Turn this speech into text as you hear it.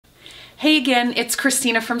Hey again, it's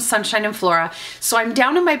Christina from Sunshine and Flora. So I'm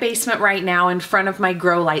down in my basement right now in front of my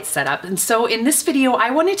grow light setup. And so in this video,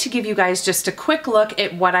 I wanted to give you guys just a quick look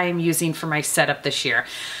at what I am using for my setup this year.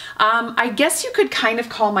 I guess you could kind of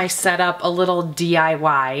call my setup a little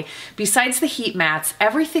DIY. Besides the heat mats,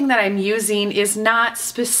 everything that I'm using is not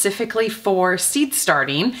specifically for seed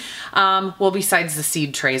starting. Well, besides the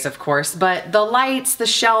seed trays, of course, but the lights, the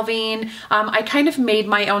shelving, I kind of made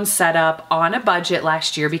my own setup on a budget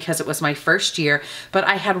last year because it was my first year, but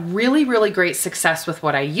I had really great success with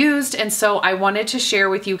what I used. And so I wanted to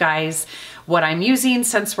share with you guys what I'm using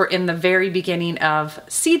since we're in the very beginning of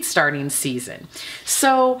seed starting season.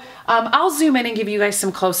 So I'll zoom in and give you guys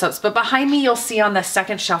some close-ups, but behind me you'll see on the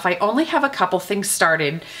second shelf I only have a couple things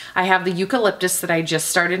started. I have the eucalyptus that I just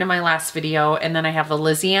started in my last video, and then I have the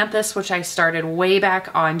lisianthus, which I started way back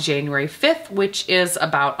on January 5th, which is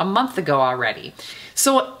about a month ago already.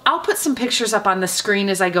 So I'll put some pictures up on the screen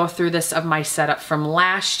as I go through this of my setup from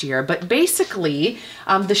last year, but basically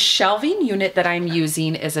the shelving unit that I'm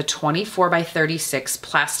using is a 24 by 36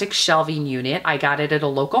 plastic shelving unit. I got it at a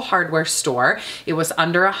local hardware store. It was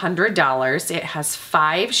under $100. It has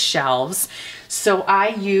 5 shelves. So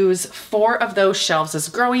I use 4 of those shelves as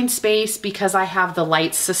growing space because I have the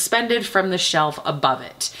lights suspended from the shelf above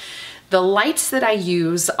it. The lights that I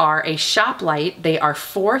use are a shop light. They are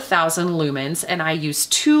 4,000 lumens, and I use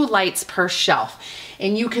 2 lights per shelf.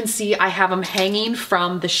 And you can see I have them hanging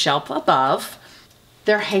from the shelf above.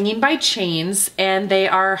 They're hanging by chains, and they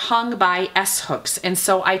are hung by S-hooks. And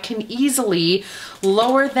so I can easily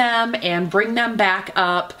lower them and bring them back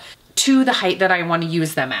up to the height that I want to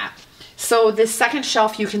use them at. So this second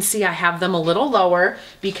shelf, you can see I have them a little lower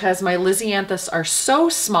because my lisianthus are so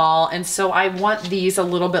small, and so I want these a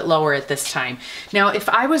little bit lower at this time. Now, if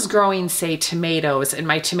I was growing, say, tomatoes and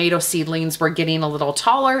my tomato seedlings were getting a little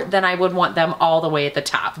taller, then I would want them all the way at the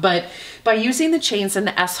top. But by using the chains and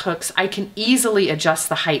the S-hooks, I can easily adjust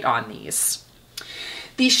the height on these.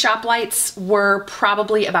 These shop lights were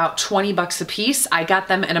probably about 20 bucks a piece. I got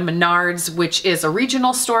them at a Menards, which is a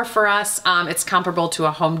regional store for us. It's comparable to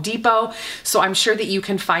a Home Depot. So I'm sure that you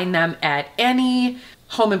can find them at any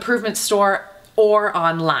home improvement store or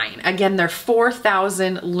online. Again, they're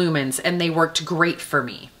 4,000 lumens and they worked great for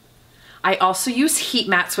me. I also use heat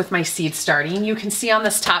mats with my seed starting. You can see on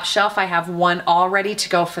this top shelf, I have one all ready to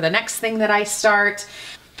go for the next thing that I start.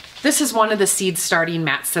 This is one of the seed starting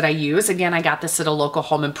mats that I use. Again, I got this at a local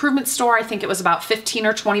home improvement store. I think it was about 15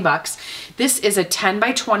 or 20 bucks. This is a 10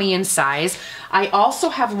 by 20 in size. I also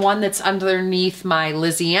have one that's underneath my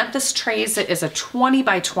lisianthus trays. It is a 20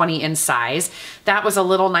 by 20 in size. That was a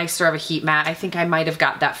little nicer of a heat mat. I think I might have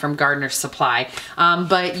got that from Gardener's Supply.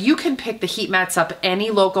 But you can pick the heat mats up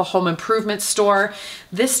any local home improvement store.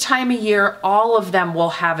 This time of year, all of them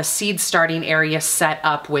will have a seed starting area set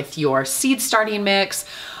up with your seed starting mix,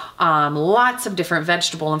 lots of different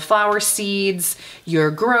vegetable and flower seeds,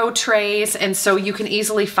 your grow trays, and so you can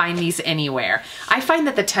easily find these anywhere. I find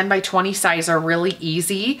that the 10 by 20 size are really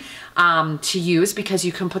easy to use because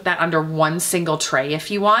you can put that under one single tray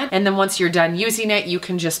if you want, and then once you're done using it, you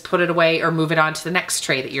can just put it away or move it on to the next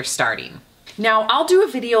tray that you're starting. Now, I'll do a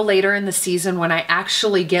video later in the season when I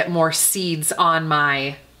actually get more seeds on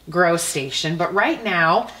my grow station, but right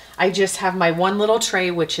now, I just have my one little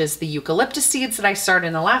tray, which is the eucalyptus seeds that I started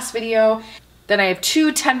in the last video. Then I have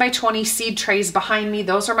 2 10 by 20 seed trays behind me.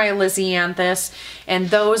 Those are my lisianthus,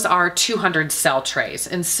 and those are 200 cell trays.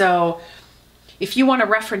 And so if you want to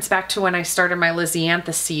reference back to when I started my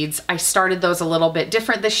lisianthus seeds, I started those a little bit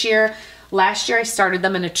different this year. Last year I started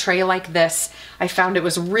them in a tray like this. I found it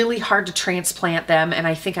was really hard to transplant them, and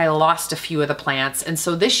I think I lost a few of the plants. And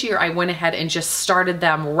so this year I went ahead and just started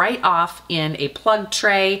them right off in a plug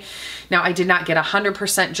tray. Now, I did not get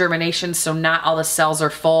 100% germination, so not all the cells are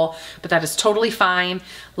full, but that is totally fine.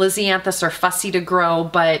 Lisianthus are fussy to grow,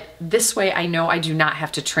 but this way I know I do not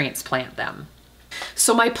have to transplant them.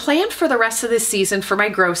 So my plan for the rest of this season for my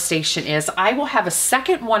grow station is I will have a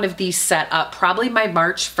second one of these set up probably by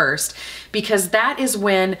March 1st, because that is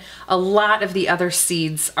when a lot of the other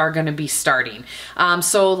seeds are going to be starting.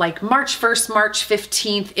 So like March 1st, March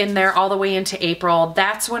 15th in there all the way into April,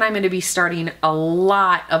 that's when I'm going to be starting a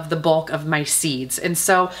lot of the bulk of my seeds. And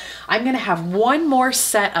so I'm going to have one more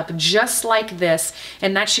set up just like this,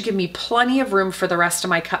 and that should give me plenty of room for the rest of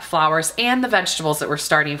my cut flowers and the vegetables that we're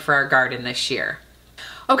starting for our garden this year.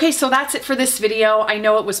 Okay, so that's it for this video. I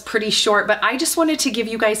know it was pretty short, but I just wanted to give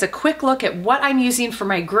you guys a quick look at what I'm using for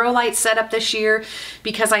my grow light setup this year,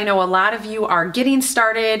 because I know a lot of you are getting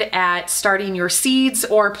started at starting your seeds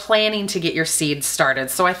or planning to get your seeds started.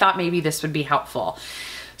 So I thought maybe this would be helpful.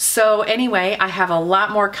 So anyway, I have a lot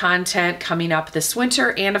more content coming up this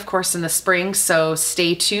winter and of course in the spring, so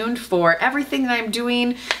stay tuned for everything that I'm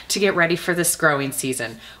doing to get ready for this growing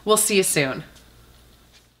season. We'll see you soon.